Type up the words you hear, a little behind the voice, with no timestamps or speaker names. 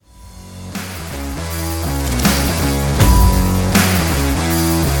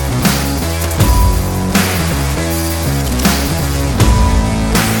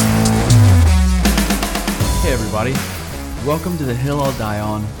everybody. Welcome to The Hill I'll Die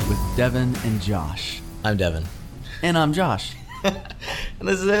On with Devon and Josh. I'm Devon. And I'm Josh. And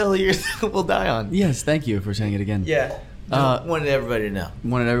this is The Hill You Will Die On. Yes, thank you for saying it again. Yeah. Wanted everybody to know.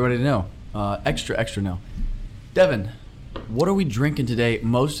 Wanted everybody to know. Extra know. Devon, what are we drinking today,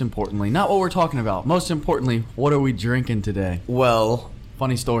 most importantly? Not what we're talking about. Most importantly, what are we drinking today? Well,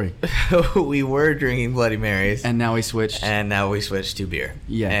 funny story. We were drinking Bloody Marys. And now we switched. And now we switched to beer.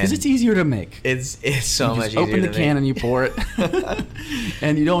 Yeah, because it's easier to make. It's so much easier to make. You open the can and you pour it.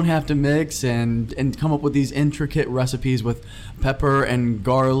 And you don't have to mix and come up with these intricate recipes with pepper and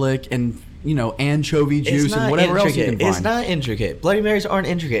garlic and, you know, anchovy juice and whatever else you can find. It's not intricate. Bloody Marys aren't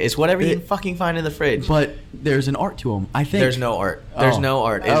intricate. It's whatever you can fucking find in the fridge. But there's an art to them, I think. There's no art. There's no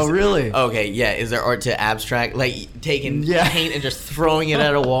art. Oh, really? Okay, yeah. Is there art to abstract? Like taking paint and just throwing it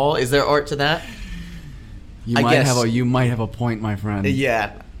at a wall? Is there art to that? You might have a point, my friend.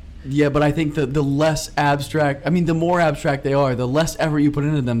 Yeah. Yeah, but I think the less abstract, the more abstract they are, the less effort you put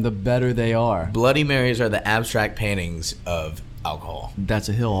into them, the better they are. Bloody Marys are the abstract paintings of alcohol. That's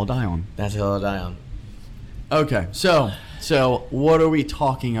a hill I'll die on. That's a hill I'll die on. Okay, so what are we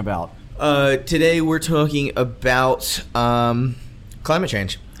talking about? Today we're talking about climate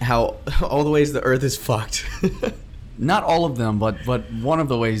change. How all the ways the Earth is fucked. Not all of them, but one of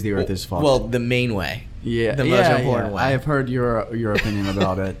the ways the Earth is fucked. Well, the main way. Yeah, the most important way. I have heard your opinion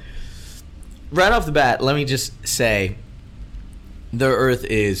about it. Right off the bat, let me just say, the Earth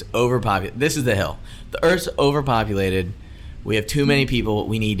is overpopulated. This is the hill. The Earth's overpopulated. We have too many people.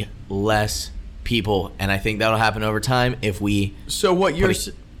 We need less people, and I think that'll happen over time if we. So what you're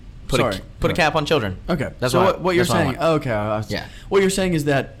put a cap on children. Okay, that's what you're saying. Okay, yeah. What you're saying is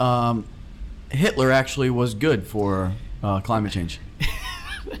that Hitler actually was good for climate change.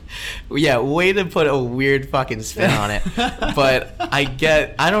 Yeah, way to put a weird fucking spin on it. But I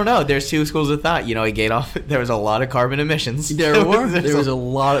don't know. There's two schools of thought. You know, there was a lot of carbon emissions. There were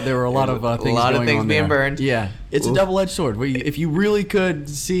a lot of things being burned. Yeah, it's a double-edged sword. If you really could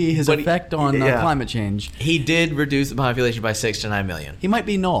see his effect on climate change, he did reduce the population by 6 to 9 million. He might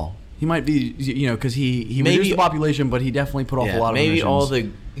be null. He might be, because he reduced the population, but he definitely put off a lot of emissions. Maybe all the.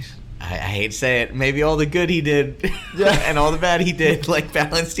 I hate to say it. Maybe all the good he did and all the bad he did,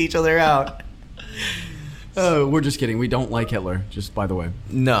 balanced each other out. Oh, we're just kidding. We don't like Hitler, just by the way.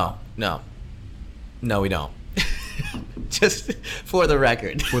 No, we don't. Just for the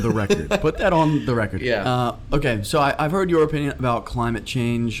record. For the record. Put that on the record. Yeah. Okay, so I've heard your opinion about climate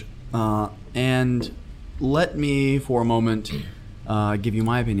change, and let me, for a moment, give you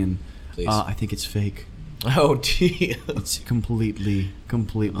my opinion. Please. I think it's fake. Oh, gee. It's completely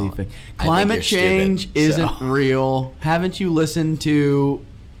fake. Climate change isn't real. Haven't you listened to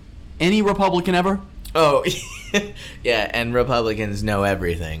any Republican ever? Oh, yeah, and Republicans know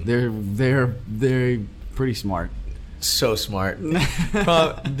everything. They're pretty smart. So smart.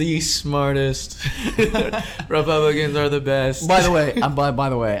 The smartest. Republicans are the best. By the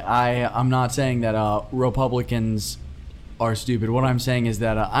way, I'm not saying that Republicans are stupid. What I'm saying is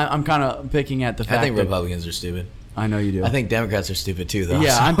that I'm kind of picking at the fact I think Republicans are stupid. I know you do. I think Democrats are stupid too, though.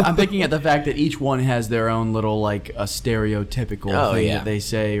 Yeah, I'm picking at the fact that each one has their own little a stereotypical thing that they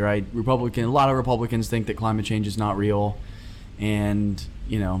say, right? A lot of Republicans think that climate change is not real, and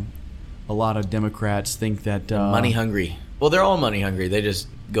a lot of Democrats think that money hungry. Well, they're all money hungry. They just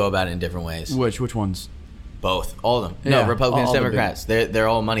go about it in different ways. Which ones? Both, all of them. Yeah, no, Republicans, all Democrats. They're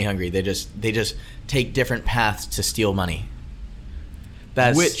all money hungry. They just take different paths to steal money.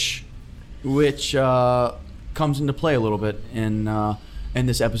 That's which comes into play a little bit in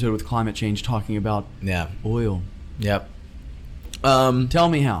this episode with climate change, talking about oil. Yep. Tell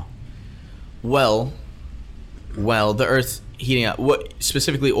me how. Well, the Earth's heating up. What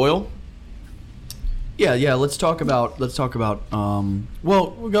specifically, oil? Yeah. Let's talk about. Well,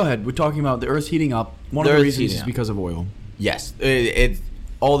 go ahead. We're talking about the Earth's heating up. One of the reasons is because of oil. Yes, it's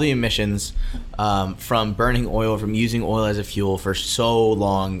all the emissions from burning oil, from using oil as a fuel for so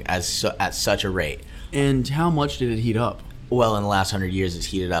long at such a rate. And how much did it heat up? Well, in the last 100 years, it's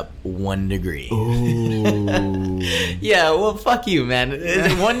heated up 1 degree. Ooh. Yeah, well, fuck you, man.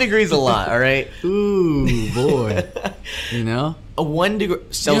 1 degree is a lot, all right? Ooh, boy. A 1 degree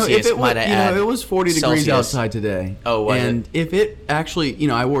Celsius, might I add. It was 40 degrees outside today. Oh, was and if it actually,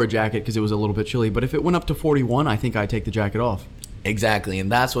 I wore a jacket because it was a little bit chilly, but if it went up to 41, I think I'd take the jacket off. Exactly,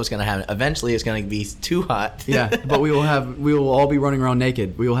 and that's what's going to happen. Eventually, it's going to be too hot. Yeah, but we will all be running around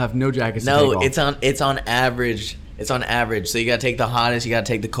naked. We will have no jackets to take off. No, it's on average. It's on average. So you got to take the hottest, you got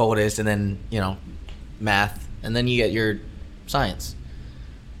to take the coldest, and then, math, and then you get your science.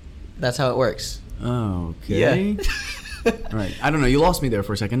 That's how it works. Okay. Yeah. Right. I don't know. You lost me there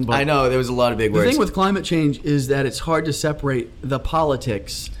for a second. But I know. There was a lot of big words. The thing with climate change is that it's hard to separate the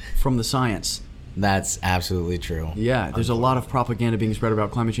politics from the science. That's absolutely true. Yeah. There's a lot of propaganda being spread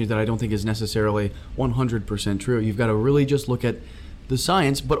about climate change that I don't think is necessarily 100% true. You've got to really just look at the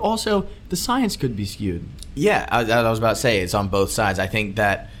science, but also the science could be skewed. Yeah. I was about to say it's on both sides. I think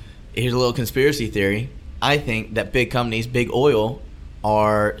that here's a little conspiracy theory. I think that big companies, big oil,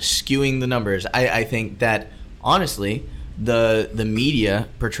 are skewing the numbers. I think that, honestly, the media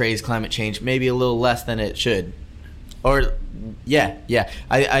portrays climate change maybe a little less than it should. Or, yeah.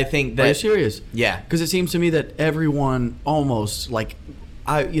 I think that... Are you serious? Yeah. Because it seems to me that everyone almost, like,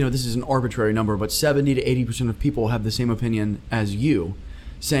 this is an arbitrary number, but 70 to 80% of people have the same opinion as you,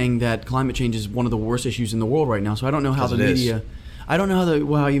 saying that climate change is one of the worst issues in the world right now. So I don't know how the media... I don't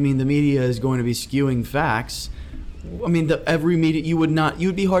know how you mean the media is going to be skewing facts. I mean, every media, you would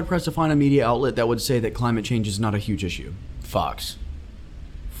be hard pressed to find a media outlet that would say that climate change is not a huge issue. Fox?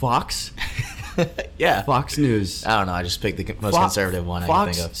 Yeah. Fox News. I don't know. I just picked the most conservative one I can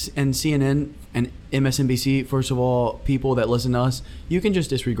think of. Fox and CNN and MSNBC, first of all, people that listen to us, you can just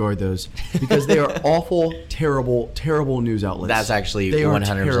disregard those because they are awful, terrible, terrible news outlets. That's actually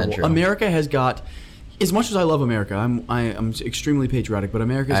 100% true. America has got... As much as I love America, I'm extremely patriotic, but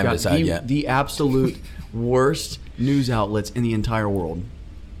America's got the absolute worst news outlets in the entire world.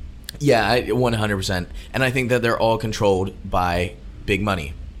 Yeah, 100%. And I think that they're all controlled by big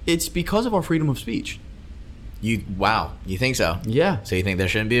money. It's because of our freedom of speech. Wow, you think so? Yeah. So you think there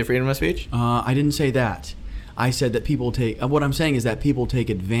shouldn't be a freedom of speech? I didn't say that. I said that people take... what I'm saying is that people take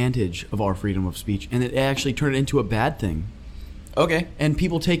advantage of our freedom of speech, and it actually turned it into a bad thing. Okay. And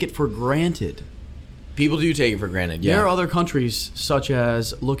people take it for granted. People do take it for granted, yeah. There are other countries, such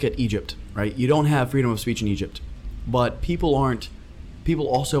as, look at Egypt, right? You don't have freedom of speech in Egypt. But people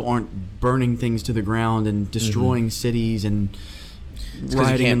also aren't burning things to the ground and destroying cities and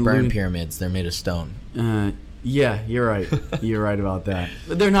rioting. You can't burn pyramids. They're made of stone. Yeah, you're right. You're right about that.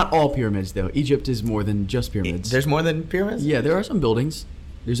 But they're not all pyramids, though. Egypt is more than just pyramids. There's more than pyramids? Yeah, there are some buildings.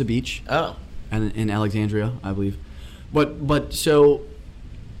 There's a beach. Oh. And in Alexandria, I believe. But so...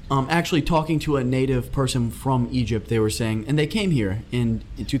 actually talking to a native person from Egypt, they were saying, and they came here in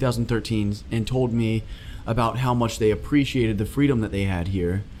 2013 and told me about how much they appreciated the freedom that they had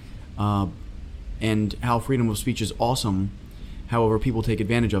here, and how freedom of speech is awesome. However, people take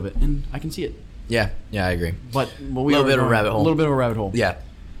advantage of it, and I can see it. Yeah, I agree. But a little bit of a rabbit hole. A little bit of a rabbit hole. Yeah.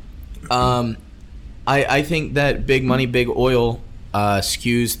 I think that big money, big oil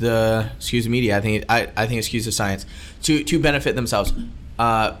skews the media. I think it skews the science to benefit themselves.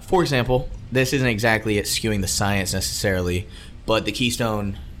 For example, this isn't exactly it skewing the science necessarily, but the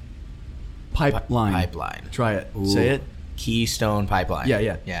Keystone Pipeline. Try it. Ooh. Say it. Keystone Pipeline.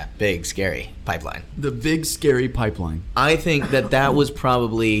 Yeah. Big, scary pipeline. The big, scary pipeline. I think that was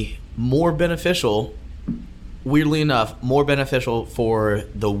probably more beneficial, weirdly enough, more beneficial for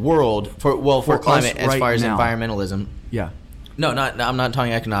the world, for climate as far as environmentalism. Yeah. No, I'm not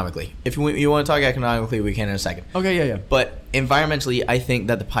talking economically. If you want to talk economically, we can in a second. Okay, yeah. But environmentally, I think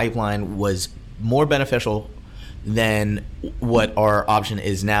that the pipeline was more beneficial than what our option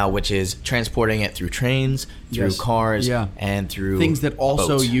is now, which is transporting it through trains, through cars, and through things that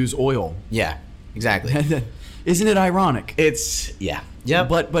also boats. use oil. Yeah, exactly. Isn't it ironic? Yeah.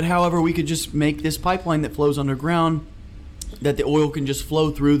 But however, we could just make this pipeline that flows underground, that the oil can just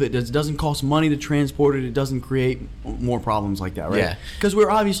flow through, that doesn't cost money to transport it, it doesn't create more problems like that, right? Yeah. Because we're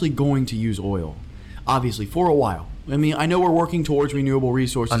obviously going to use oil, obviously, for a while. I mean, I know we're working towards renewable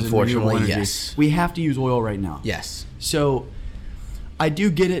resources and renewable energy. Yes. We have to use oil right now. Yes. So I do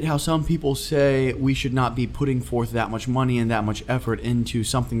get it how some people say we should not be putting forth that much money and that much effort into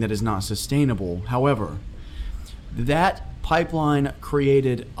something that is not sustainable. However, that pipeline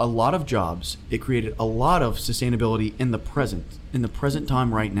created a lot of jobs. It created a lot of sustainability in the present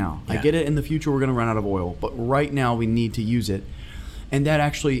time right now. Yeah. I get it, in the future we're going to run out of oil, but right now we need to use it. And that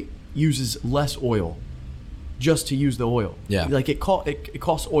actually uses less oil just to use the oil. Yeah. Like it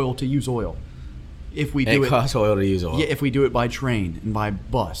costs oil to use oil. If we do it costs oil to use oil. Yeah, if we do it by train and by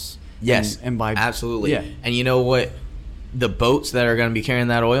bus. Yes. And by absolutely. Yeah. And you know what? The boats that are going to be carrying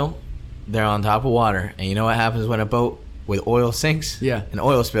that oil, they're on top of water. And you know what happens when a boat with oil sinks? Yeah. An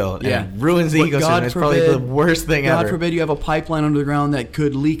oil spill. And it ruins the ecosystem. It's probably the worst thing ever. God forbid you have a pipeline under the ground that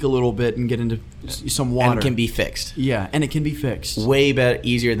could leak a little bit and get into some water. And it can be fixed. Yeah, and it can be fixed. Way better,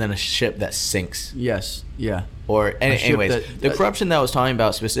 easier than a ship that sinks. Yes, yeah. Anyways, the corruption that I was talking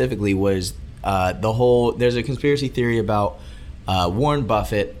about specifically was there's a conspiracy theory about Warren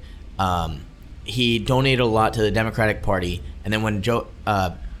Buffett. He donated a lot to the Democratic Party, and then when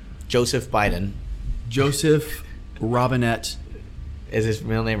Joseph Biden... Joseph Robinette. Is his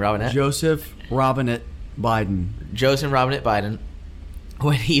middle name Robinette? Joseph Robinette Biden. Joseph Robinette Biden.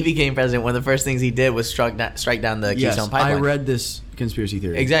 When he became president, one of the first things he did was strike down the Keystone Pipeline. I read this conspiracy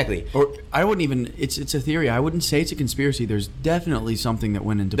theory. Exactly. Or I wouldn't even. It's a theory. I wouldn't say it's a conspiracy. There's definitely something that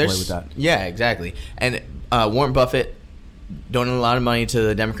went into play with that. Yeah, exactly. And Warren Buffett donated a lot of money to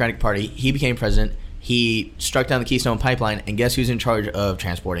the Democratic Party. He became president. He struck down the Keystone Pipeline, and guess who's in charge of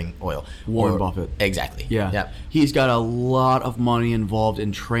transporting oil? Warren Buffett. Exactly. Yeah. Yep. He's got a lot of money involved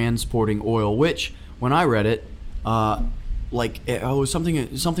in transporting oil, which, when I read it, it was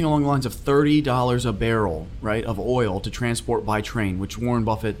something along the lines of $30 a barrel, right, of oil to transport by train, which Warren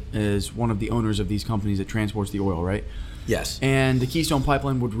Buffett is one of the owners of these companies that transports the oil, right? Yes. And the Keystone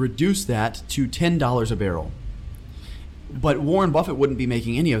Pipeline would reduce that to $10 a barrel. But Warren Buffett wouldn't be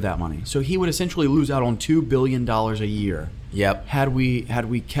making any of that money. So he would essentially lose out on $2 billion a year. Yep. Had we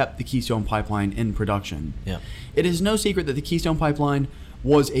kept the Keystone Pipeline in production. Yeah. It is no secret that the Keystone Pipeline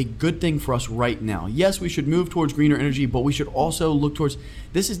was a good thing for us right now. Yes, we should move towards greener energy, but we should also look towards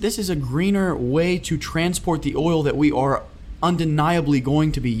this is a greener way to transport the oil that we are undeniably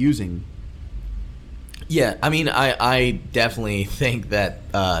going to be using. Yeah, I mean, I definitely think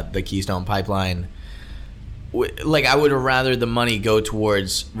that the Keystone Pipeline, I would rather the money go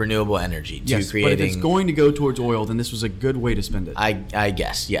towards renewable energy to yes, creating. But if it's going to go towards oil, then this was a good way to spend it. I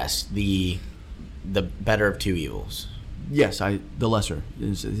guess yes, the better of two evils. Yes, the lesser.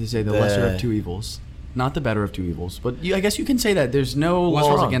 They say the lesser of two evils, not the better of two evils. But I guess you can say that. There's no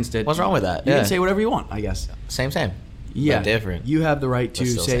laws against it. What's wrong with that? You can say whatever you want, I guess. Same. Yeah, but different. You have the right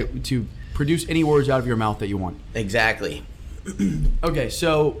to produce any words out of your mouth that you want. Exactly. Okay,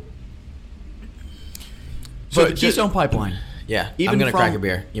 so the Keystone Pipeline. Yeah, I'm gonna crack a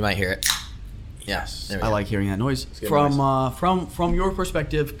beer. You might hear it. Yes, I like hearing that noise. From your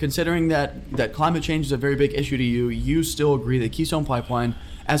perspective, considering that climate change is a very big issue to you, you still agree that Keystone Pipeline,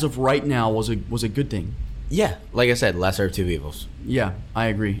 as of right now, was a good thing. Yeah, like I said, lesser of two evils. Yeah, I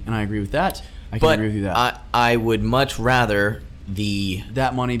agree, and I agree with that. I can agree with you that. I would much rather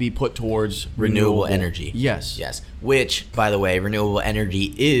that money be put towards renewable energy. Yes. Which, by the way, renewable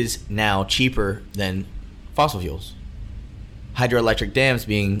energy is now cheaper than fossil fuels. Hydroelectric dams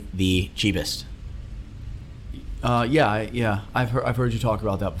being the cheapest. I've heard you talk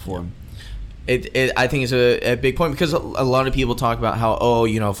about that before. I think it's a big point because a lot of people talk about how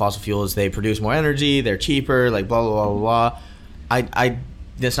fossil fuels, they produce more energy, they're cheaper, like blah blah blah blah.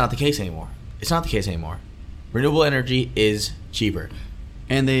 That's not the case anymore. It's not the case anymore. Renewable energy is cheaper,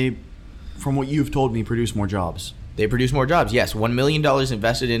 and they, from what you've told me, produce more jobs. They produce more jobs. Yes, $1 million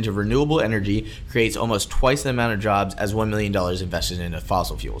invested into renewable energy creates almost twice the amount of jobs as $1 million invested into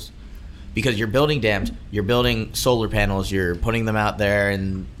fossil fuels. Because you're building dams, you're building solar panels, you're putting them out there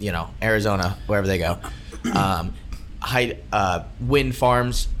in Arizona, wherever they go. Wind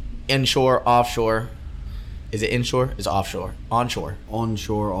farms, inshore, offshore. Is it inshore? It's offshore. Onshore.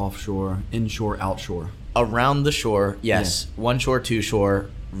 Onshore, offshore, inshore, outshore. Around the shore, yes. Yeah. One shore, two shore,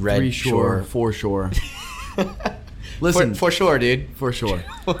 red 3 shore, 4 shore. Listen, for sure, dude. For sure.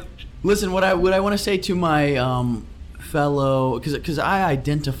 Listen, what I want to say to my fellow, because I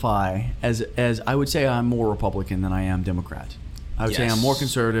identify as I would say I'm more Republican than I am Democrat. I would say I'm more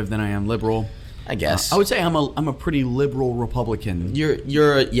conservative than I am liberal. I guess I would say I'm a pretty liberal Republican.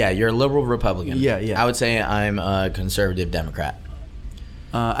 You're a liberal Republican. Yeah. I would say I'm a conservative Democrat.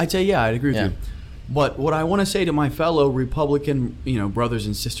 I'd say I'd agree with you. But what I want to say to my fellow Republican, brothers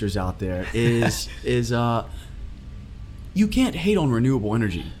and sisters out there is you can't hate on renewable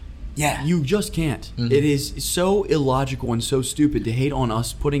energy. Yeah. You just can't. Mm-hmm. It is so illogical and so stupid to hate on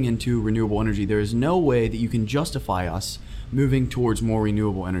us putting into renewable energy. There is no way that you can justify us moving towards more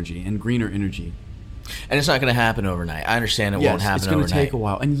renewable energy and greener energy. And it's not going to happen overnight. I understand it won't happen overnight. It's going to take a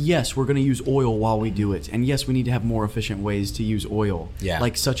while. And yes, we're going to use oil while we do it. And yes, we need to have more efficient ways to use oil. Yeah.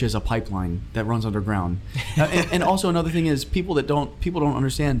 Like such as a pipeline that runs underground. And also another thing is people don't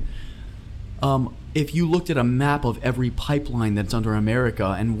understand. If you looked at a map of every pipeline that's under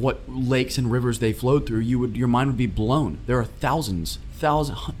America and what lakes and rivers they flowed through, your mind would be blown. There are thousands of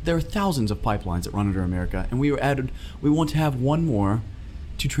pipelines that run under America, and we want to have one more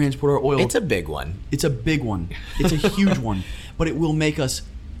to transport our oil. It's a big one. It's a big one. It's a huge one, but it will make us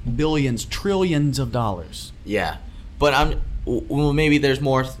billions, trillions of dollars. Yeah, but maybe there's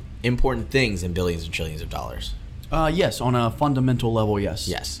more important things than billions and trillions of dollars. Yes, on a fundamental level, yes.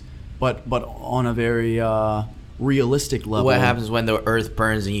 Yes. But on a very realistic level. What happens when the earth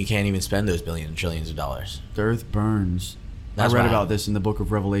burns and you can't even spend those billions and trillions of dollars? The earth burns. I read about this in the book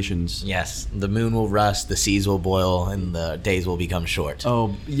of Revelations. Yes. The moon will rust, the seas will boil, and the days will become short.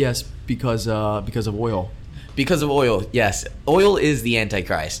 Oh, yes, because of oil. Because of oil, yes. Oil is the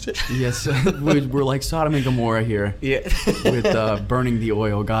Antichrist. Yes, we're like Sodom and Gomorrah here. Yeah. With burning the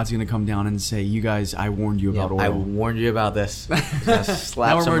oil. God's going to come down and say, you guys, I warned you about oil. I warned you about this.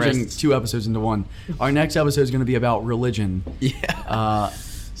 Now we're merging 2 episodes into one. Our next episode is going to be about religion. Yeah.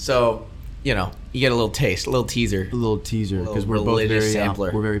 So, you get a little taste, a little teaser. A little teaser, because we're both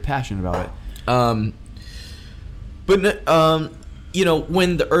we're very passionate about it. When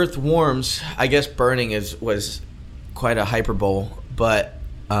the earth warms, I guess burning was quite a hyperbole, but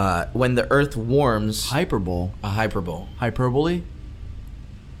when the earth warms... Hyperbole? A hyperbole. Hyperbole?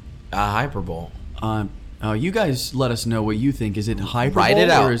 A hyperbole. You guys let us know what you think. Is it hyperbole? Write it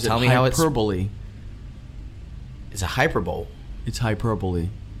out. Or is Tell it me hyperbole? It's a hyperbole. It's hyperbole.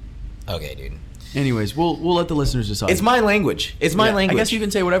 Okay, dude. Anyways, we'll let the listeners decide. It's my language. It's my language. I guess you can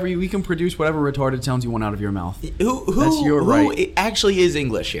say whatever. We can produce whatever retarded sounds you want out of your mouth. That's your right. It actually is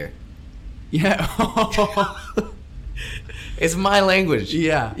English here. Yeah. It's my language.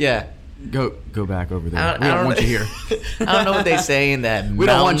 Yeah. Yeah. Go back over there. We don't want you here. I don't know what they say in that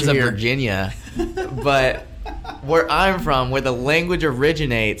mountains of Virginia, but where I'm from, where the language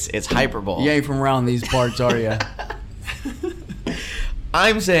originates, it's hyperbole. You ain't from around these parts, are you?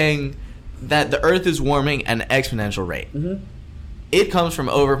 I'm saying that the earth is warming at an exponential rate. Mm-hmm. It comes from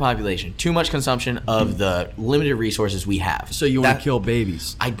overpopulation, too much consumption of the limited resources we have. So you want to kill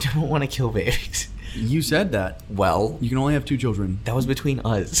babies? I don't want to kill babies. You said that. Well, you can only have 2 children. That was between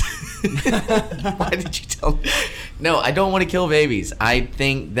us. Why did you tell me? No, I don't want to kill babies. I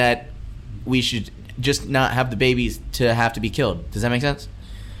think that we should just not have the babies to have to be killed. Does that make sense?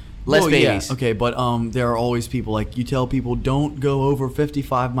 Less babies. Yeah. Okay, but there are always people, like, you tell people don't go over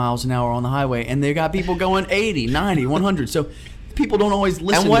 55 miles an hour on the highway, and they got people going 80, 90, 100. So people don't always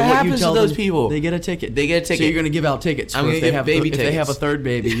listen to what you tell them. And what happens to those people? They get a ticket. They get a ticket. So you're going to give out tickets. I'm going to give baby tickets. If they have a third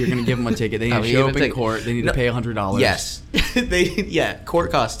baby, you're going to give them a ticket. They need to show up in court. They need to pay $100. Yes.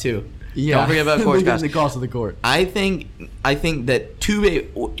 Court costs too. Yeah. Don't forget about court costs. The cost of the court. I think that 2 babies...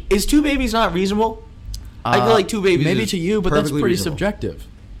 Is 2 babies not reasonable? I feel like 2 babies maybe to you, but that's pretty reasonable. Subjective.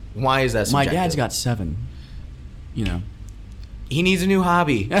 Why is that subjective? My dad's got 7. He needs a new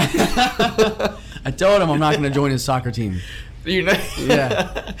hobby. I told him I'm not going to join his soccer team.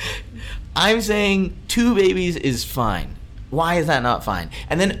 Yeah. I'm saying 2 babies is fine. Why is that not fine?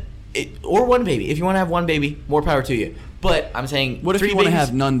 And then, or 1 baby. If you want to have 1 baby, more power to you. But I'm saying, what if you want to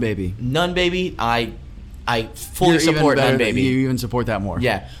have none baby? None baby, I fully support none baby. You even support that more.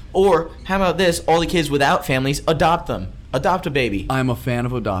 Yeah. Or how about this? All the kids without families, adopt them. Adopt a baby. I'm a fan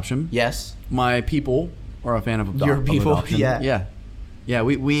of adoption. Yes. My people are a fan of adoption. Your people, adoption. yeah. Yeah,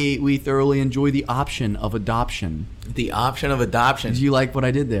 we thoroughly enjoy the option of adoption. The option of adoption. Do you like what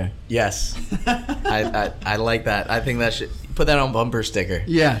I did there? Yes. I like that. I think that should put that on bumper sticker.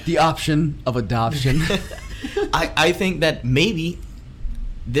 Yeah, the option of adoption. I think that maybe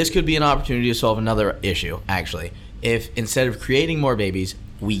this could be an opportunity to solve another issue, actually. If instead of creating more babies,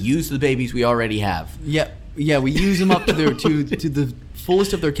 we use the babies we already have. Yeah, we use them up to the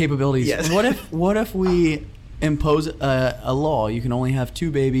fullest of their capabilities. Yes. What if we impose a law? You can only have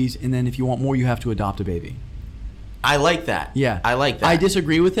 2 babies, and then if you want more, you have to adopt a baby. I like that. Yeah. I like that. I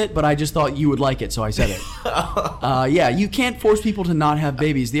disagree with it, but I just thought you would like it, so I said it. Yeah, you can't force people to not have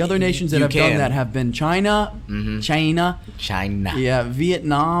babies. The other nations that have done that have been China, China, yeah,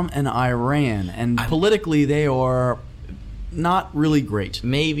 Vietnam, and Iran. And politically, they are not really great.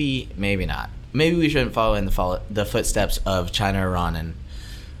 Maybe not. Maybe we shouldn't follow in the footsteps of China, Iran, and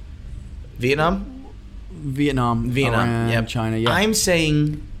Vietnam, Iran, yep. China. Yeah. I'm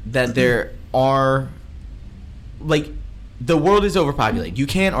saying that there are, the world is overpopulated. You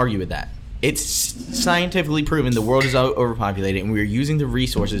can't argue with that. It's scientifically proven the world is overpopulated, and we are using the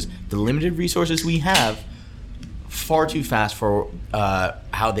limited resources we have, far too fast for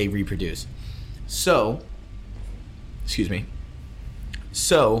how they reproduce. So,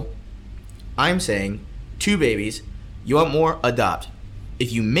 I'm saying 2 babies. You want more? Adopt.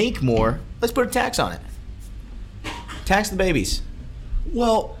 If you make more, let's put a tax on it. Tax the babies.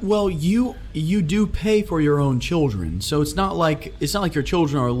 Well, you do pay for your own children, so it's not like your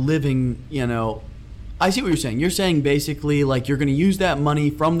children are living. I see what you're saying. You're saying basically like you're going to use that money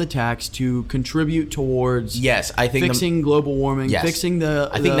from the tax to contribute towards. Yes, I think fixing global warming. Yes. Fixing the.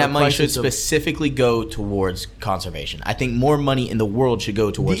 I think that money should specifically go towards conservation. I think more money in the world should go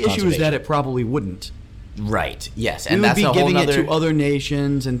towards conservation. The issue is that it probably wouldn't. Right. Yes, and we that's would be a whole giving nother... it to other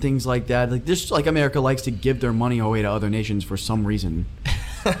nations and things like that. Like America likes to give their money away to other nations for some reason.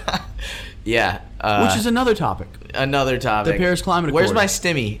 Yeah. Which is another topic. The Paris Climate Accord. Where's my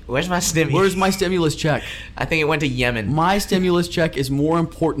stimmy? Where's my stimulus check? I think it went to Yemen. My stimulus check is more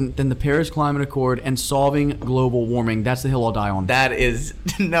important than the Paris Climate Accord and solving global warming. That's the hill I'll die on. That is...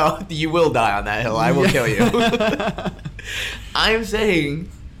 No, you will die on that hill. I will kill you. I'm saying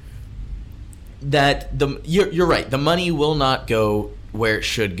that you're right. The money will not go where it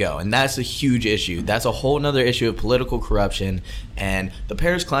should go, and that's a huge issue. That's a whole other issue of political corruption, and the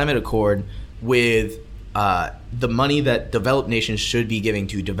Paris Climate Accord with the money that developed nations should be giving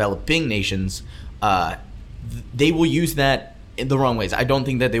to developing nations, they will use that in the wrong ways. I don't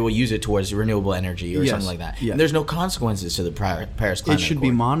think that they will use it towards renewable energy or something like that. Yes. And there's no consequences to the Paris Climate Accord. It should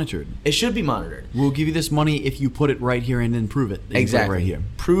be monitored. It should be monitored. We'll give you this money if you put it right here and then prove it. Exactly. Put it right here.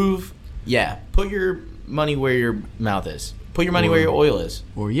 Prove, yeah. Put your money where your mouth is. Put your money where your oil is.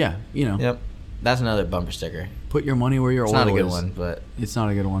 Or, yeah, you know. Yep. That's another bumper sticker. Put your money where your oil is. It's not a good one, but... It's not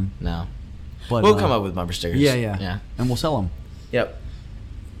a good one. No. But, we'll come up with bumper stickers. Yeah. And we'll sell them. Yep.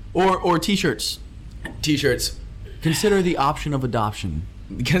 Or T-shirts. T-shirts. Consider the option of adoption.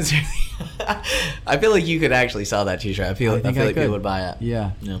 I feel like you could actually sell that T-shirt. I feel like people would buy it.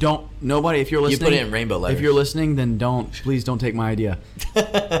 Yeah. Nobody, if you're listening... You put it in rainbow letters. If you're listening, then please don't take my idea.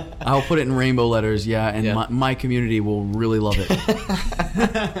 I'll put it in rainbow letters, and my community will really love it.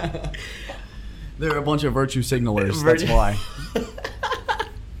 They're a bunch of virtue signalers, that's why.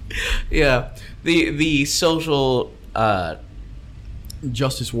 Yeah. The social...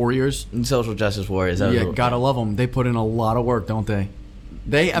 justice warriors. Social justice warriors. Yeah, gotta love them. They put in a lot of work, don't they?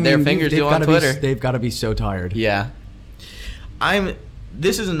 Their fingers do on Twitter. They've got to be so tired. Yeah.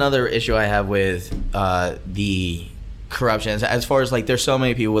 This is another issue I have with the corruption. As far as, like, there's so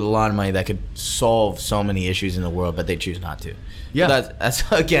many people with a lot of money that could solve so many issues in the world, but they choose not to. Yeah. That's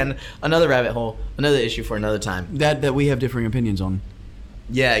again, another rabbit hole, another issue for another time. That we have differing opinions on.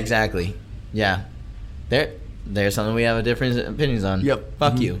 Yeah, exactly. Yeah. There's something we have different opinions on. Yep.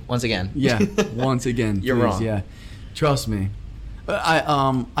 Fuck you, once again. Yeah, once again. You're please, wrong. Yeah. Trust me.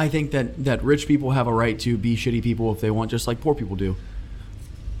 I think that rich people have a right to be shitty people if they want, just like poor people do.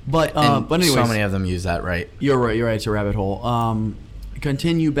 But anyways, so many of them use that right. You're right. It's a rabbit hole.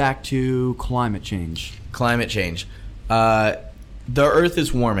 Continue back to climate change. Climate change. The Earth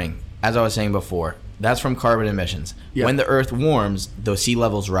is warming, as I was saying before. That's from carbon emissions. Yep. When the Earth warms, the sea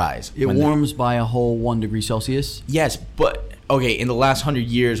levels rise. It warms by a whole 1 degree Celsius? Yes, but... Okay, in the last 100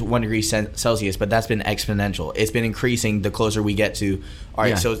 years, 1 degree Celsius, but that's been exponential. It's been increasing the closer we get to... All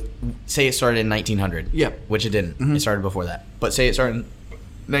right, so say it started in 1900. Yep. Which it didn't. Mm-hmm. It started before that. But say it started in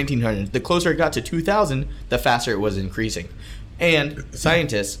 1900. The closer it got to 2000, the faster it was increasing. And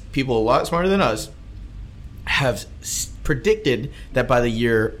scientists, people a lot smarter than us, have predicted that by the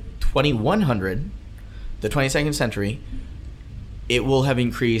year 2100... the 22nd century, it will have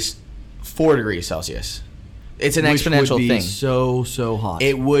increased 4 degrees Celsius. It's an exponential thing. Which would be so hot.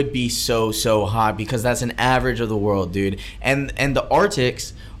 It would be so hot because that's an average of the world, dude. And the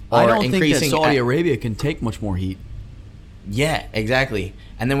Arctics are increasing. I don't think that Saudi Arabia can take much more heat. Yeah, exactly.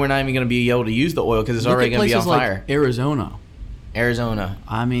 And then we're not even going to be able to use the oil because it's already going to be on fire. Like Arizona.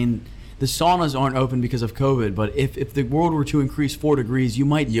 I mean, the saunas aren't open because of COVID, but if the world were to increase 4 degrees, you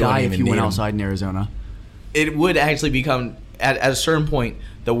might die if you went outside in Arizona. It would actually become, at a certain point,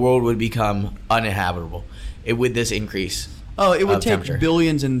 the world would become uninhabitable. It would this increase. Oh, it would take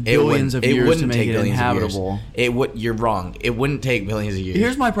billions and billions of years to make it inhabitable. You're wrong. It wouldn't take billions of years.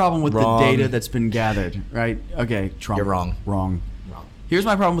 Here's my problem with the data that's been gathered, right? Okay, Trump. You're wrong. Wrong. Here's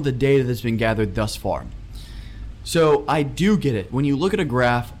my problem with the data that's been gathered thus far. So I do get it. When you look at a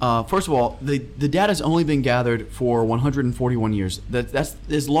graph, first of all, the data's only been gathered for 141 years. That's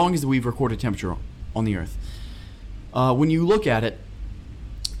as long as we've recorded temperature on the Earth. When you look at it,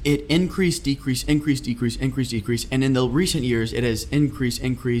 it increased, decreased, increased, decreased, increased, decreased, and in the recent years, it has increased,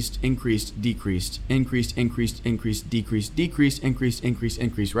 increased, decreased, increased, decreased,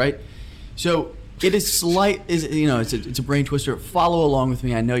 increased, right? So it is it's a brain twister. Follow along with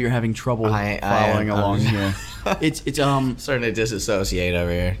me. I know you're having trouble following along here. It's starting to disassociate over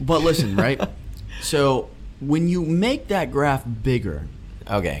here. But listen, right? So when you make that graph bigger,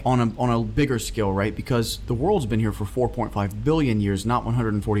 okay, on a bigger scale, right? Because the world's been here for 4.5 billion years, not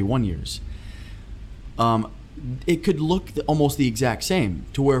 141 years. It could look almost the exact same,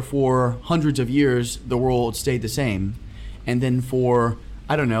 to where for hundreds of years the world stayed the same, and then for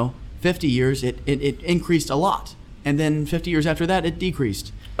 50 years it increased a lot, and then 50 years after that it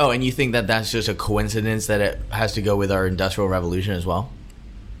decreased. Oh, and you think that that's just a coincidence that it has to go with our Industrial Revolution as well?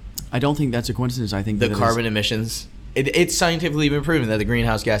 I don't think that's a coincidence. I think the carbon emissions. It's scientifically been proven that the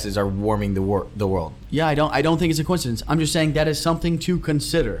greenhouse gases are warming the world. Yeah, I don't think it's a coincidence. I'm just saying that is something to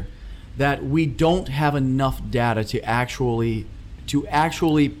consider. that we don't have enough data to actually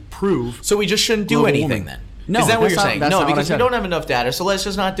prove. So we just shouldn't do anything then. No, is that what you're saying? No, because we I don't have enough data, so let's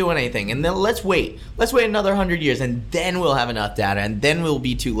just not do anything, and then let's wait. Let's wait another 100 years, and then we'll have enough data, and then we'll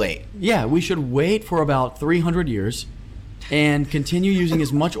be too late. Yeah, we should wait for about 300 years and continue using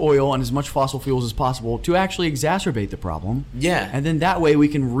as much oil and as much fossil fuels as possible to actually exacerbate the problem. Yeah. And then that way we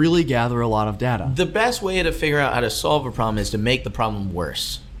can really gather a lot of data. The best way to figure out how to solve a problem is to make the problem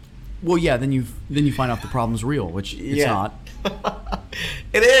worse. Well, yeah, then you find out the problem's real, which it's not.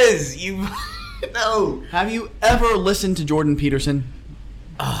 It is. No. Have you ever listened to Jordan Peterson?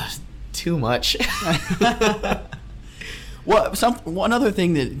 Too much. Well, one other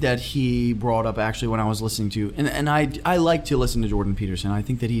thing that he brought up actually when I was listening to, and I like to listen to Jordan Peterson. I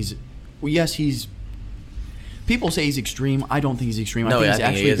think that he's people say he's extreme. I don't think he's extreme. No, I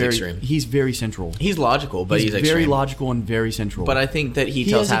think he is extreme. He's very central. He's logical, but he's extreme. Very logical and very central. But I think that he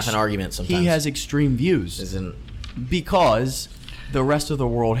tells half an argument sometimes. He has extreme views. Because the rest of the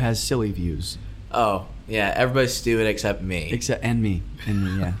world has silly views. Oh, yeah, everybody's stupid except me. And me,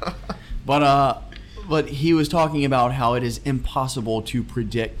 yeah. But he was talking about how it is impossible to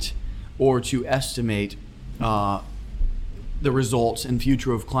predict or to estimate the results and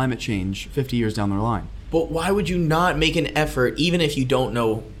future of climate change 50 years down the line. But why would you not make an effort, even if you don't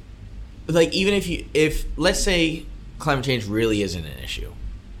know? Like, even if let's say climate change really isn't an issue,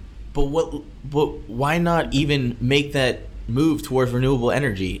 but why not even make that move towards renewable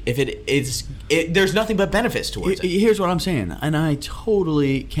energy if there's nothing but benefits towards it? Here's what I'm saying, and I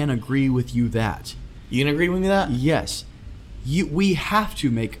totally can agree with you that. You can agree with me that? Yes. We have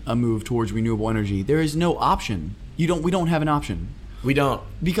to make a move towards renewable energy. There is no option. We don't have an option. We don't.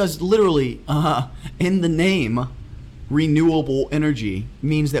 Because literally, in the name, renewable energy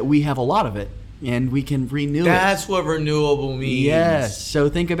means that we have a lot of it and we can renew That's what renewable means. Yes. So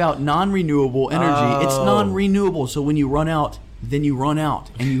think about non-renewable energy. It's non-renewable. So when you run out, then you run out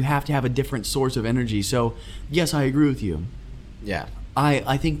and you have to have a different source of energy. So yes, I agree with you. Yeah.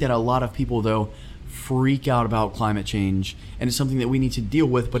 I think that a lot of people, though, freak out about climate change, and it's something that we need to deal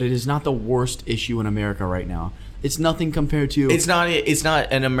with, but it is not the worst issue in America right now. It's nothing compared to... It's not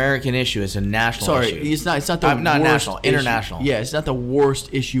an American issue. It's a national issue. Sorry, it's not the worst not national, issue. international. Yeah, it's not the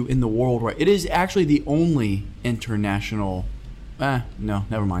worst issue in the world, right? It is actually the only international... no,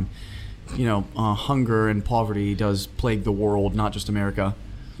 never mind. Hunger and poverty does plague the world, not just America.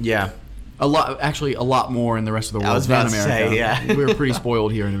 Yeah. A lot more in the rest of the world I was about than to America. say, yeah. We're pretty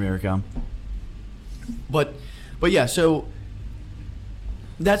spoiled here in America. But yeah, so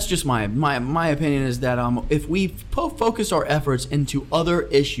that's just my opinion is that if we focused our efforts into other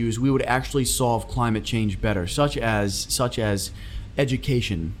issues, we would actually solve climate change better, such as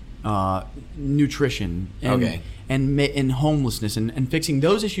education, nutrition, and homelessness, and fixing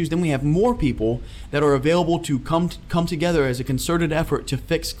those issues. Then we have more people that are available to come together as a concerted effort to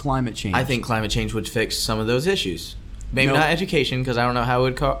fix climate change. I think climate change would fix some of those issues. Maybe not education, because I don't know how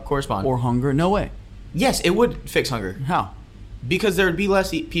it would correspond. Or hunger. No way. Yes, it would fix hunger. How? Because there would be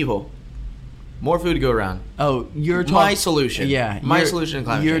less people. More food to go around. Oh, you're talking... My solution. Yeah. My solution to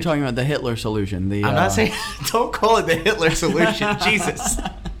climate change. You're talking about the Hitler solution. I'm not saying... Don't call it the Hitler solution. Jesus.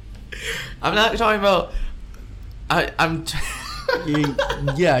 I'm not talking about...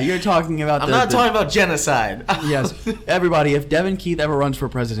 Yeah, you're talking about... I'm not talking about genocide. Yes. Everybody, if Devin Keith ever runs for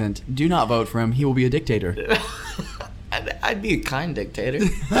president, do not vote for him. He will be a dictator. I'd be a kind dictator.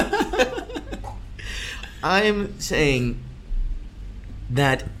 I'm saying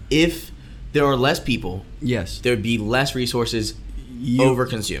that if there are less people, yes, there would be less resources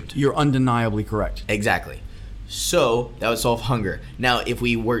overconsumed. You're undeniably correct. Exactly. So that would solve hunger. Now, if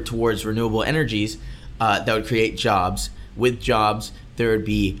we work towards renewable energies, that would create jobs. With jobs, there would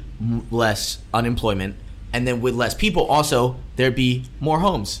be less unemployment. And then with less people, also, there'd be more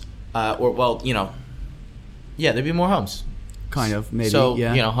homes. There'd be more homes. Kind of, maybe, so,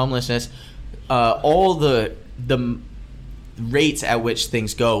 yeah. Homelessness. All the rates at which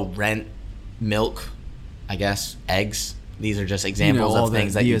things go, rent, milk, I guess, eggs. These are just examples of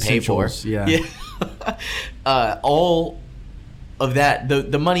things that you pay for. Yeah. All of that,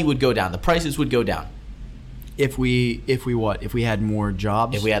 the money would go down. The prices would go down. If we what? If we had more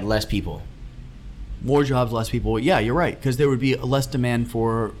jobs? If we had less people. More jobs, less people. Yeah, you're right. Because there would be less demand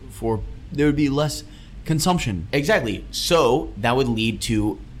for there would be less consumption. Exactly. So that would lead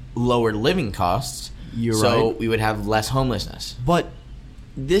to lower living costs. You're right. So we would have less homelessness. But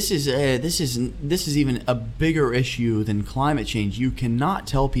this is even a bigger issue than climate change. You cannot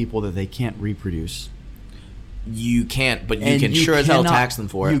tell people that they can't reproduce. You can't, but you can sure as hell tax them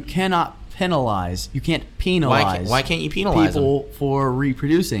for it. You cannot penalize. You can't penalize. Why can't you penalize people them? for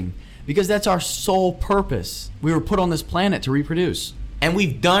reproducing? Because that's our sole purpose. We were put on this planet to reproduce. And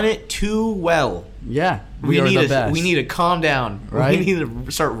we've done it too well. Yeah, we are the best. We need to calm down. Right? We need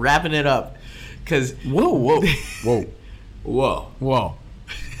to start wrapping it up. Because whoa. Whoa.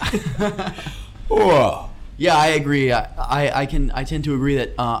 Yeah, I agree. I tend to agree that,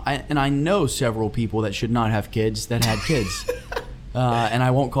 and I know several people that should not have kids that had kids, and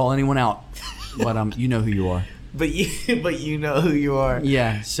I won't call anyone out, but you know who you are. But you know who you are.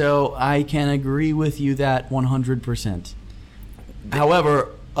 Yeah, so I can agree with you that 100%. However,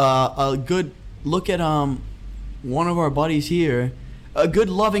 a good look at one of our buddies here, a good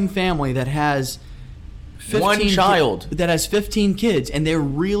loving family that has 15 one child that has 15 kids, and they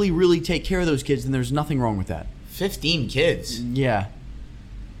really, really take care of those kids, and there's nothing wrong with that. 15 kids? Yeah.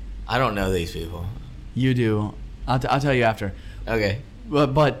 I don't know these people. You do. I'll tell you after. Okay.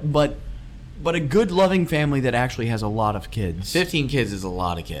 But a good loving family that actually has a lot of kids. 15 kids is a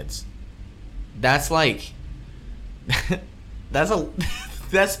lot of kids. That's like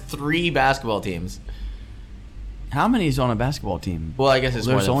that's 3 basketball teams. How many is on a basketball team? Well, I guess it's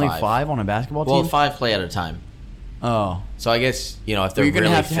there's more than only 5 on a basketball team. Well, 5 play at a time. Oh, so I guess if they're you're gonna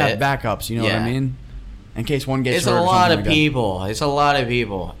really have to have backups. You know what I mean? In case one gets hurt. It's a lot of people. It's a lot of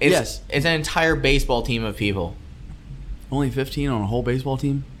people. Yes, it's an entire baseball team of people. Only 15 on a whole baseball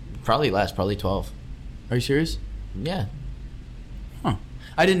team? Probably less. Probably 12. Are you serious? Yeah. Huh.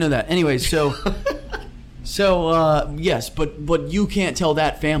 I didn't know that. Anyway, so. Yes, but you can't tell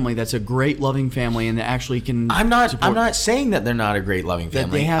that family that's a great loving family and that actually can. I'm not saying that they're not a great loving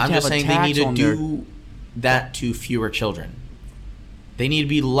family. I'm just saying they need to do that to fewer children. They need to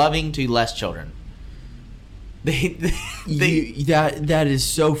be loving to less children. That is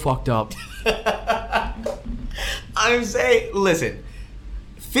so fucked up. I'm saying, listen,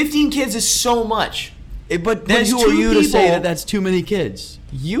 15 kids is so much. But who are you to say that that's too many kids?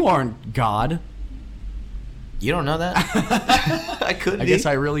 You aren't God. You don't know that? I couldn't. I guess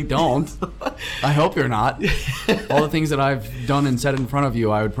I really don't. I hope you're not. All the things that I've done and said in front of you,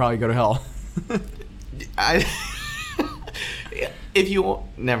 I would probably go to hell. If you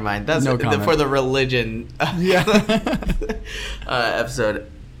never mind. That's no for the religion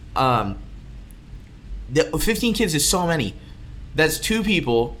episode. 15 kids is so many. That's 2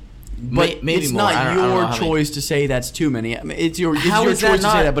 people. But maybe it's more. not your choice to say that's too many. I mean, it's your choice to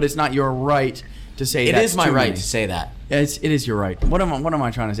say that, but it's not your right to say that. It is my right to say that. It is your right. What am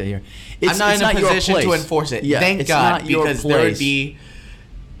I trying to say here? I'm not in a position to enforce it. Yeah, Thank God, because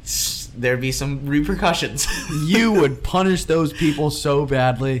there'd be some repercussions. You would punish those people so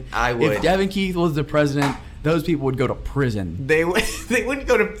badly. I would. If Devin Keith was the president, those people would go to prison. They wouldn't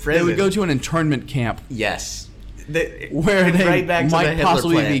go to prison. They would go to an internment camp. Yes. Where they right back might to the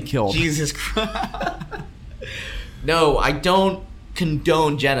possibly plan. be killed. Jesus Christ. No, I don't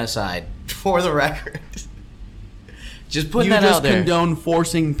condone genocide, for the record. Just putting that out there. You just condone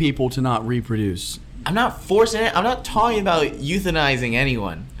forcing people to not reproduce. I'm not forcing it. I'm not talking about euthanizing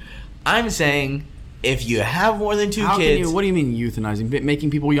anyone. I'm saying if you have more than 2 kids... What do you mean euthanizing?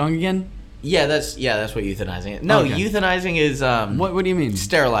 Making people young again? Yeah, that's what euthanizing is. No, okay. Euthanizing is... What do you mean?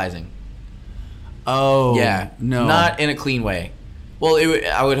 Sterilizing. Oh. Yeah. No. Not in a clean way. Well,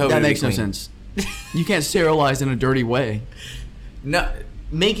 I would hope that makes no sense. You can't sterilize in a dirty way. No,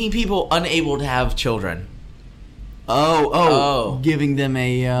 making people unable to have children. Oh. Giving them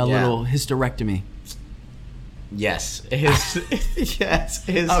a little hysterectomy. Yes. Yes.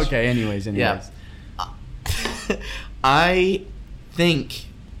 Okay, anyways. Yeah. I think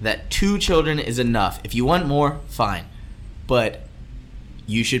that 2 children is enough. If you want more, fine. But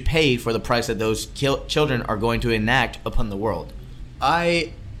you should pay for the price that those children are going to enact upon the world.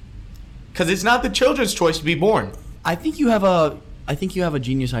 Because it's not the children's choice to be born. I think you have a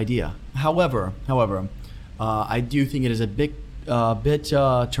genius idea. However, I do think it is a bit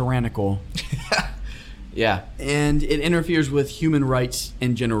tyrannical. Yeah. And it interferes with human rights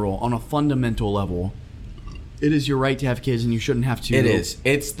in general on a fundamental level. It is your right to have kids, and you shouldn't have to. It is.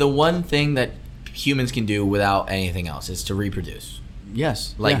 It's the one thing that humans can do without anything else is to reproduce.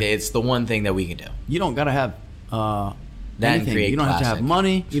 Yes. It's the one thing that we can do. You don't got to have anything. You don't have to have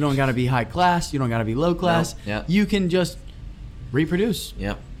money. You don't got to be high class. You don't got to be low class. Nope. Yep. You can just reproduce.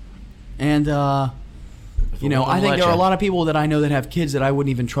 Yep. And, I think there are a lot of people that I know that have kids that I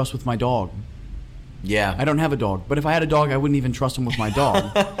wouldn't even trust with my dog. Yeah. I don't have a dog. But if I had a dog, I wouldn't even trust him with my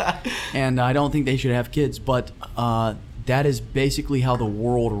dog. And I don't think they should have kids. But that is basically how the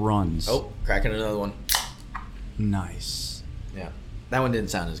world runs. Oh, cracking another one. Nice. Yeah. That one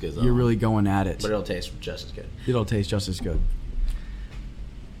didn't sound as good, though. You're really going at it. But it'll taste just as good. It'll taste just as good.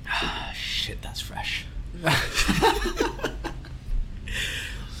 Shit, that's fresh.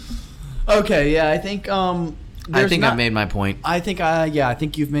 Okay, yeah, I think I've made my point. I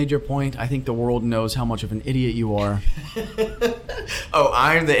think you've made your point. I think the world knows how much of an idiot you are. Oh,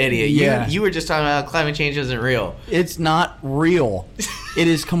 I'm the idiot. Yeah. You were just talking about climate change isn't real. It's not real. It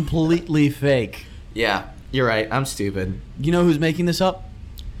is completely fake. Yeah, you're right. I'm stupid. You know who's making this up?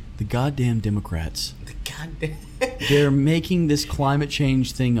 The goddamn Democrats. The goddamn... They're making this climate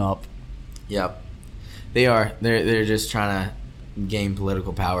change thing up. Yep. They are. They're just trying to gain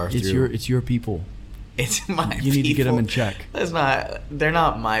political power. It's your people. It's my people. You need to get them in check. They're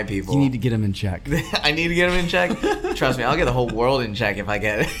not my people. You need to get them in check. I need to get them in check? Trust me, I'll get the whole world in check if I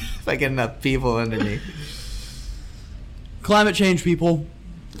get enough people under me. Climate change, people.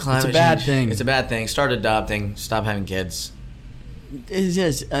 It's a bad thing. It's a bad thing. Start adopting. Stop having kids.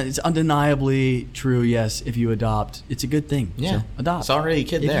 It's undeniably true, yes, if you adopt. It's a good thing. Yeah. So adopt. It's already a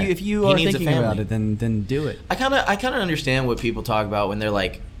kid there. If you are thinking about it, then do it. I kind of understand what people talk about when they're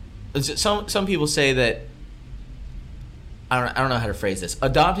like, some people say that, I don't know how to phrase this.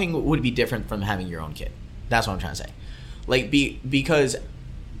 Adopting would be different from having your own kid. That's what I'm trying to say. Like, because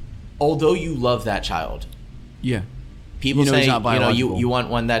although you love that child, yeah, people say you want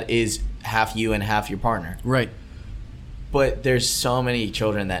one that is half you and half your partner, right? But there's so many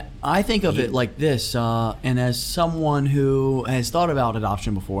children that I think of it like this, and as someone who has thought about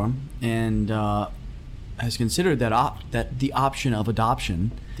adoption before and has considered that the option of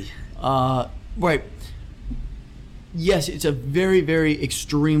adoption, right? Yes, it's a very, very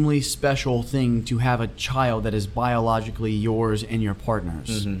extremely special thing to have a child that is biologically yours and your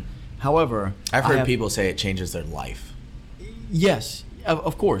partner's. Mm-hmm. However, I've heard people say it changes their life. Yes,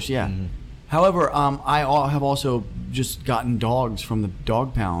 of course, yeah. Mm-hmm. However, I have also just gotten dogs from the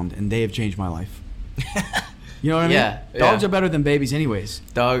dog pound, and they have changed my life. You know what I mean? Yeah. Dogs are better than babies anyways.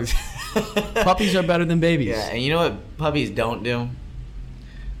 Dogs. Puppies are better than babies. Yeah, and you know what puppies don't do?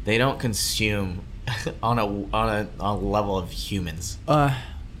 They don't consume on a level of humans.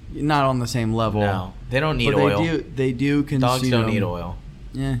 Not on the same level. No, they don't need but oil. They do consume. Dogs don't need oil.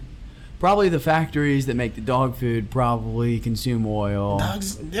 Yeah. Probably the factories that make the dog food probably consume oil.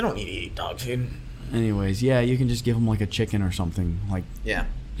 Dogs, they don't need to eat dog food. Anyways, yeah, you can just give them like a chicken or something. Like, yeah.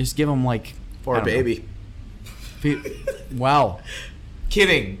 Just give them like... For a baby. Wow.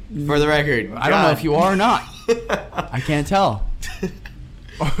 Kidding. For the record. I don't know if you are or not. I can't tell.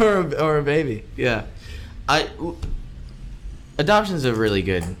 or a baby. Yeah. Adoption is a really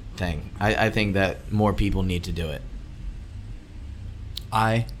good thing. I think that more people need to do it.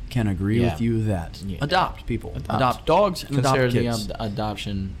 I can agree with you that adopt people, adopt dogs, and adopt kids. The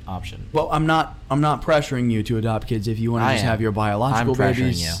adoption option. Well, I'm not pressuring you to adopt kids. If you want to just have your biological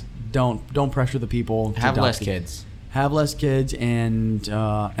babies, don't pressure the people. Have less kids. Have less kids and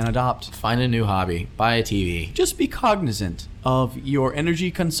adopt. Find a new hobby. Buy a TV. Just be cognizant of your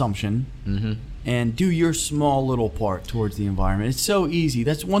energy consumption. Mm-hmm. And do your small little part towards the environment. It's so easy.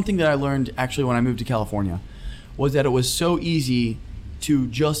 That's one thing that I learned actually when I moved to California, was that it was so easy to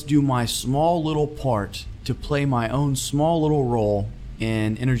just do my small little part, to play my own small little role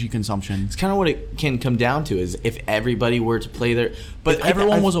in energy consumption. It's kind of what it can come down to, is if everybody were to play their... But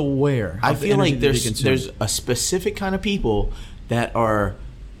everyone was aware. I feel like there's a specific kind of people that are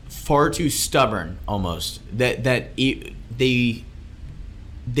far too stubborn, almost. That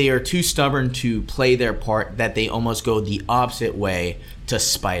they are too stubborn to play their part, that they almost go the opposite way to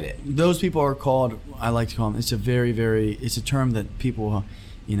spite it. Those people are called, I like to call them, it's a very, very, it's a term that people,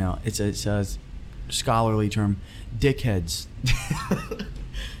 it's a scholarly term, dickheads.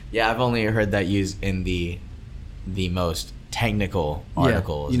 Yeah, I've only heard that used in the most technical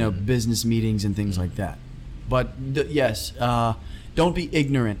articles. Business meetings and things like that. But yes, don't be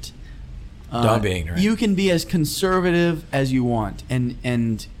ignorant. Don't be ignorant. You can be as conservative as you want,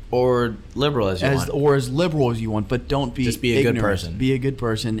 or liberal as you want, or as liberal as you want, but don't be just be a good person. Be a good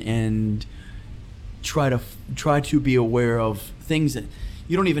person and try to be aware of things that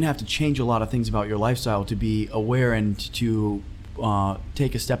you don't even have to change a lot of things about your lifestyle to be aware and to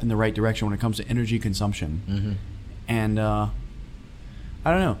take a step in the right direction when it comes to energy consumption. Mm-hmm. And I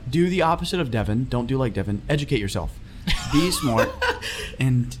don't know. Do the opposite of Devon. Don't do like Devon. Educate yourself. Be smart.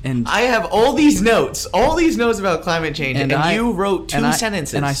 And I have all these notes about climate change, and you wrote two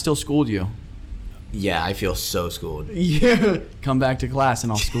sentences. And I still schooled you. Yeah, I feel so schooled. Yeah. Come back to class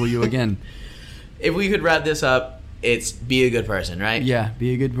and I'll school you again. If we could wrap this up, it's be a good person, right? Yeah,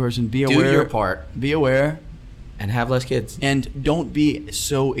 be a good person. Be aware. Do your part. Be aware. And have less kids. And don't be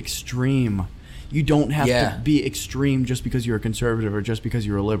so extreme. You don't have to be extreme just because you're a conservative or just because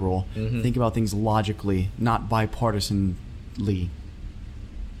you're a liberal. Mm-hmm. Think about things logically, not bipartisanly.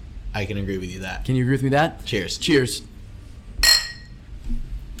 I can agree with you that. Can you agree with me that? Cheers. Cheers.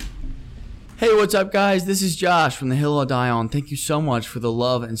 Hey, what's up, guys? This is Josh from The Hill I'll Die On. Thank you so much for the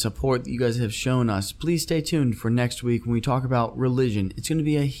love and support that you guys have shown us. Please stay tuned for next week when we talk about religion. It's going to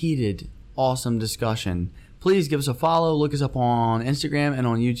be a heated, awesome discussion. Please give us a follow. Look us up on Instagram and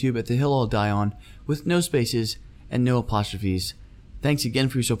on YouTube at The Hill I'll Die On with no spaces and no apostrophes. Thanks again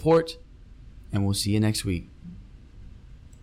for your support, and we'll see you next week.